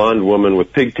blonde woman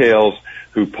with pigtails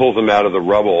who pulls him out of the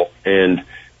rubble, and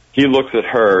he looks at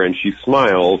her, and she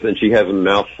smiles, and she has a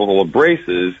mouthful of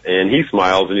braces, and he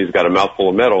smiles, and he's got a mouthful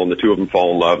of metal, and the two of them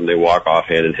fall in love, and they walk off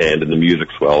hand in hand, and the music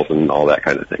swells, and all that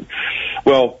kind of thing.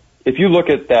 Well, if you look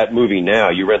at that movie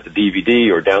now, you rent the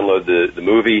DVD or download the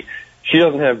movie, she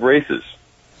doesn't have braces.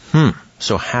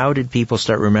 So how did people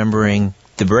start remembering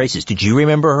the braces? Did you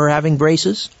remember her having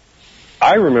braces?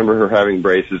 I remember her having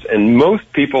braces, and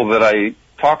most people that I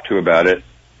talked to about it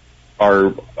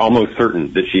are almost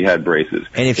certain that she had braces.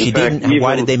 And if she didn't,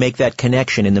 why did they make that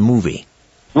connection in the movie?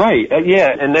 Right,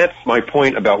 and that's my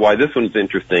point about why this one's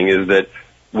interesting, is that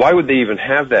why would they even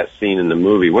have that scene in the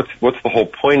movie? What's the whole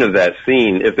point of that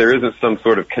scene if there isn't some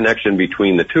sort of connection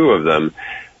between the two of them?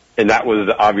 And that was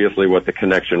obviously what the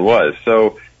connection was.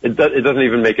 So it doesn't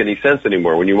even make any sense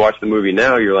anymore. When you watch the movie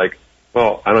now, you're like,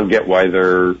 well, I don't get why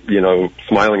they're,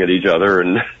 smiling at each other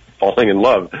and falling in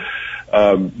love.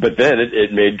 But then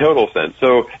it made total sense.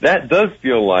 So that does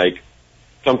feel like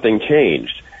something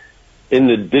changed. In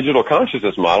the digital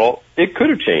consciousness model, it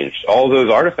could have changed. All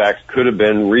those artifacts could have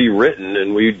been rewritten,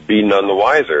 and we'd be none the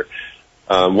wiser.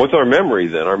 What's our memory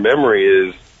then? Our memory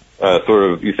is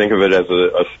sort of, you think of it as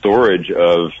a storage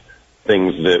of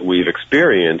things that we've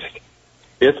experienced.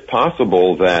 It's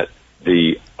possible that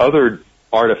the other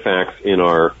artifacts in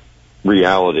our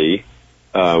reality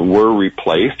were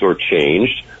replaced or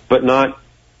changed, but not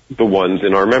the ones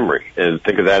in our memory. And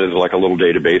think of that as like a little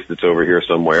database that's over here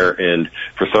somewhere, and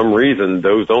for some reason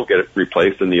those don't get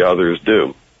replaced and the others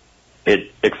do.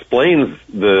 It explains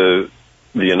the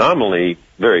anomaly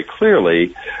very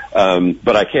clearly,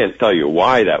 but I can't tell you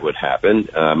why that would happen.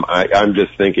 I'm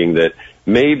just thinking that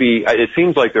maybe it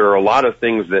seems like there are a lot of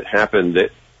things that happen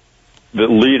that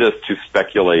lead us to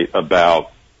speculate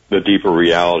about the deeper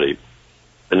reality.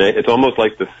 And it's almost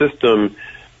like the system,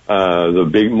 the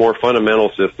big, more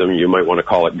fundamental system, you might want to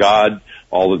call it God,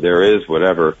 all that there is,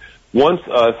 whatever, wants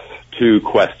us to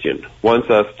question, wants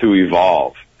us to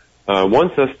evolve,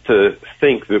 wants us to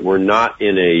think that we're not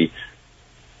in a,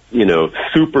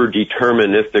 super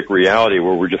deterministic reality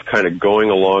where we're just kind of going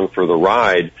along for the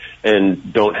ride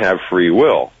and don't have free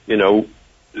will.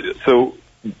 So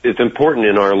it's important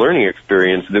in our learning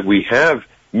experience that we have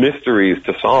mysteries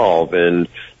to solve and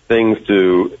things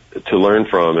to learn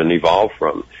from and evolve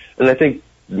from. And I think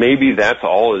maybe that's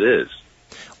all it is.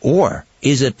 Or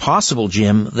is it possible,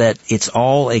 Jim, that it's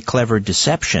all a clever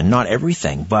deception? Not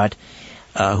everything, but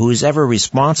who's ever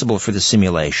responsible for the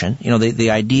simulation.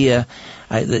 The idea,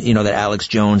 that Alex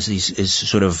Jones is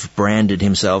sort of branded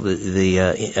himself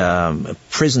the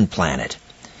prison planet,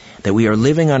 that we are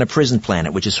living on a prison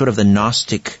planet, which is sort of the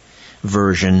Gnostic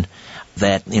version,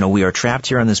 that, we are trapped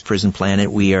here on this prison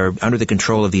planet. We are under the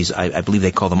control of these, I believe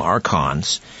they call them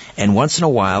archons, and once in a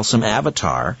while some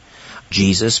avatar,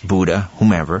 Jesus, Buddha,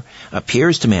 whomever,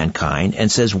 appears to mankind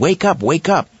and says, wake up,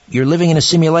 you're living in a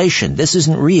simulation, this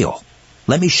isn't real.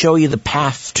 Let me show you the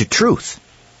path to truth.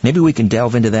 Maybe we can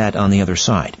delve into that on the other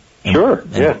side. Sure,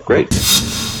 yeah, great.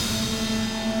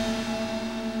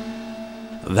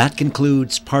 That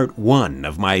concludes part 1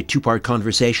 of my 2-part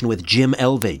conversation with Jim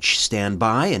Elvidge. Stand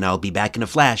by, and I'll be back in a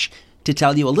flash to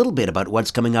tell you a little bit about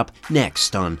what's coming up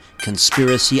next on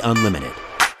Conspiracy Unlimited.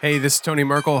 Hey, this is Tony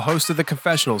Merkel, host of The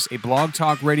Confessionals, a blog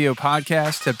talk radio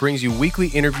podcast that brings you weekly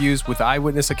interviews with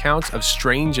eyewitness accounts of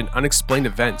strange and unexplained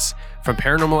events. From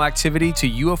paranormal activity to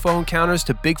UFO encounters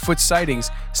to Bigfoot sightings,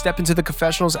 step into The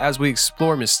Confessionals as we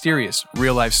explore mysterious,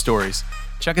 real-life stories.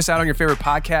 Check us out on your favorite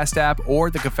podcast app or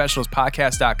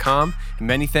theconfessionalspodcast.com. And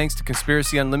many thanks to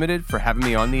Conspiracy Unlimited for having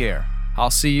me on the air.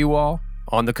 I'll see you all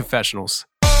on The Confessionals.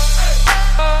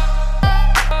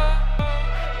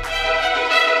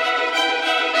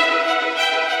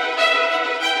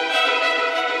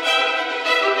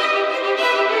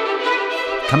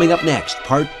 Coming up next,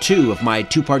 part 2 of my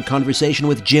 2-part conversation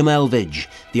with Jim Elvidge,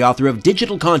 the author of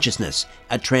Digital Consciousness,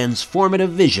 A Transformative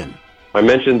Vision. I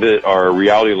mentioned that our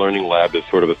reality learning lab is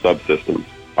sort of a subsystem.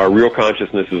 Our real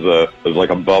consciousness is like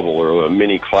a bubble or a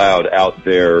mini cloud out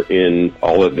there in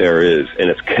all that there is, and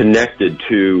it's connected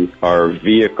to our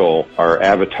vehicle, our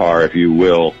avatar, if you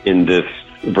will, in this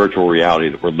virtual reality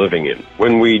that we're living in.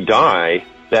 When we die,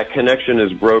 that connection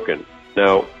is broken.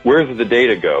 Now, where does the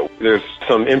data go? There's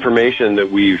some information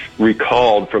that we've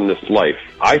recalled from this life.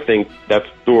 I think that's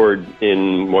stored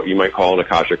in what you might call an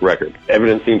Akashic record.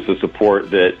 Evidence seems to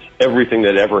support that everything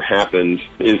that ever happened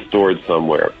is stored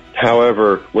somewhere.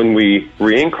 However, when we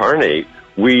reincarnate,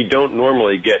 we don't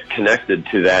normally get connected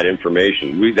to that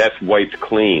information. That's wiped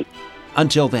clean.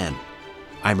 Until then,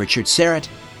 I'm Richard Serrett.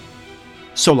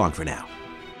 So long for now.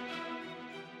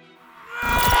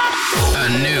 A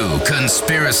new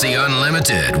Conspiracy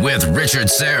Unlimited with Richard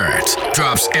Serrett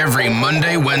drops every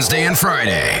Monday, Wednesday, and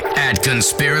Friday at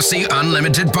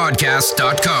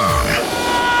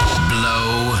conspiracyunlimitedpodcast.com.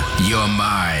 Blow your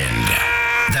mind.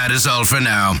 That is all for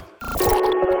now.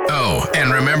 Oh,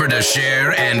 and remember to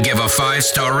share and give a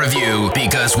 5-star review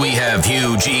because we have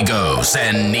huge egos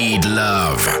and need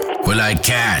love. We're like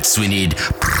cats. We need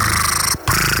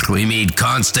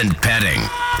constant petting.